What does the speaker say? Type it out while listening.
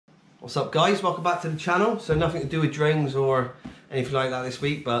What's up guys, welcome back to the channel. So nothing to do with drones or anything like that this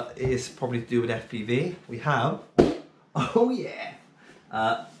week, but it is probably to do with FPV. We have, oh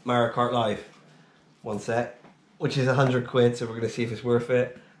yeah, Mario Kart Live, one set, which is 100 quid, so we're going to see if it's worth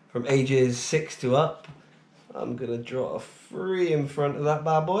it. From ages 6 to up. I'm going to draw a 3 in front of that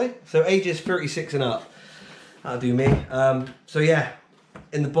bad boy. So ages 36 and up, that'll do me. So yeah,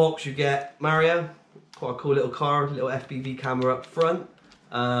 in the box you get Mario, quite a cool little car, little FPV camera up front.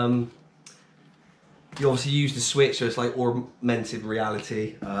 You obviously use the switch, so it's like augmented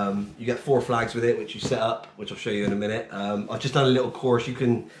reality. You get 4 flags with it, which you set up, which I'll show you in a minute. I've just done a little course. You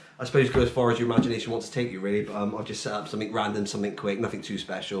can, I suppose, go as far as your imagination wants to take you, really. But I've just set up something random, something quick, nothing too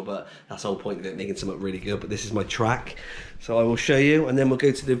special. But that's the whole point of it, making something really good. But this is my track, so I will show you, and then we'll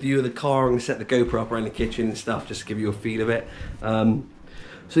go to the view of the car. I'm gonna set the GoPro up around the kitchen and stuff, just to give you a feel of it.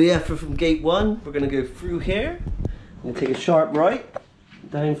 So yeah, from gate 1, we're gonna go through here. I'm gonna take a sharp right,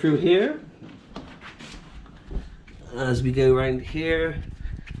 down through here. As we go around here,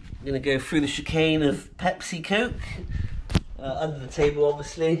 I'm going to go through the chicane of Pepsi Coke, under the table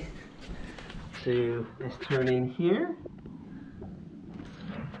obviously. So let's turn in here.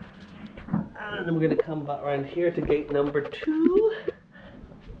 And then we're going to come back around here to gate number 2.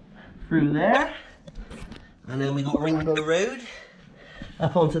 Through there. And then we got Rainbow Road.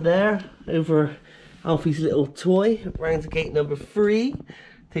 Up onto there, over Alfie's little toy, round to gate number 3.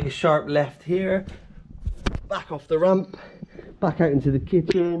 Take a sharp left here. Back off the ramp, back out into the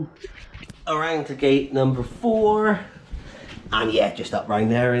kitchen, around to gate number 4, and yeah, just up round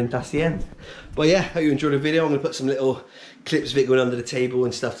there, and that's the end. But yeah, hope you enjoyed the video. I'm going to put some little clips of it going under the table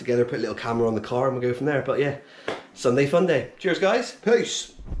and stuff together, put a little camera on the car, and we'll go from there. But yeah, Sunday fun day. Cheers guys,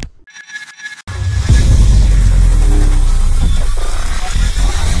 peace.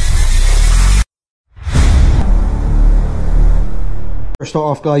 To start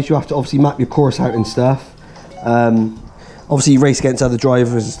off guys, you have to obviously map your course out and stuff. Obviously you race against other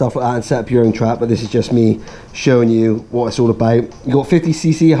drivers and stuff like that and set up your own track, but this is just me showing you what it's all about. You got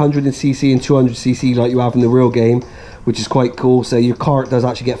 50cc, 100cc and 200cc like you have in the real game, which is quite cool. So your kart does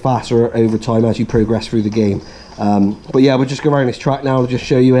actually get faster over time as you progress through the game. But yeah, we'll just go around this track now. I'll just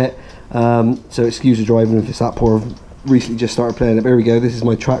show you it. So excuse the driving if it's that poor. I've recently just started playing it. Here we go, this is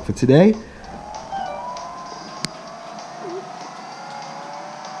my track for today.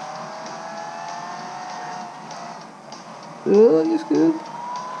 Oh, it's good.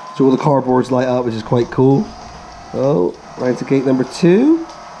 So all the cardboards light up, which is quite cool. Oh, round to gate number 2.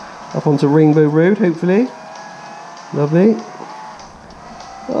 Up onto Rainbow Road, hopefully. Lovely.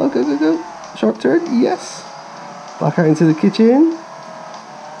 Oh, go, go, go. Sharp turn, yes. Back out into the kitchen.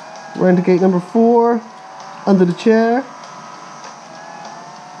 Round to gate number 4. Under the chair.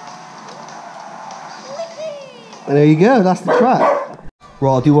 And there you go, that's the track. Right,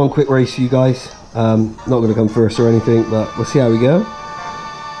 I'll do one quick race for you guys. Not going to come first or anything, but we'll see how we go.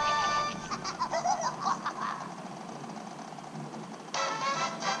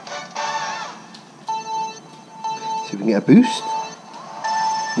 See if we can get a boost.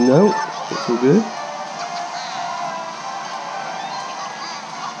 No, that's all good.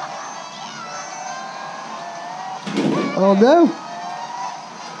 Oh no!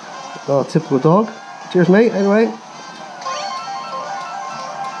 Oh, typical dog. Cheers mate, anyway.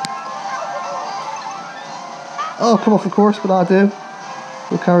 Oh, come off the course, but that'll do.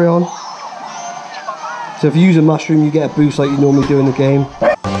 We'll carry on. So if you use a mushroom, you get a boost like you normally do in the game.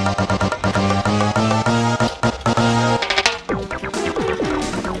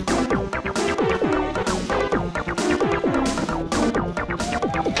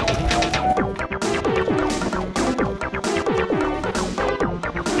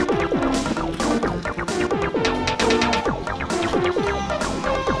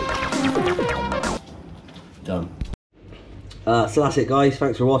 Done. So that's it guys,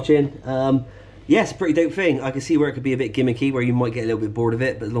 thanks for watching. Yeah, it's a pretty dope thing. I can see where it could be a bit gimmicky, where you might get a little bit bored of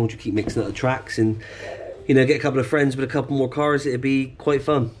it, but as long as you keep mixing up the tracks and, you know, get a couple of friends with a couple more cars, it'd be quite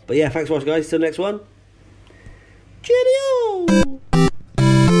fun. But yeah, thanks for watching guys, till the next one.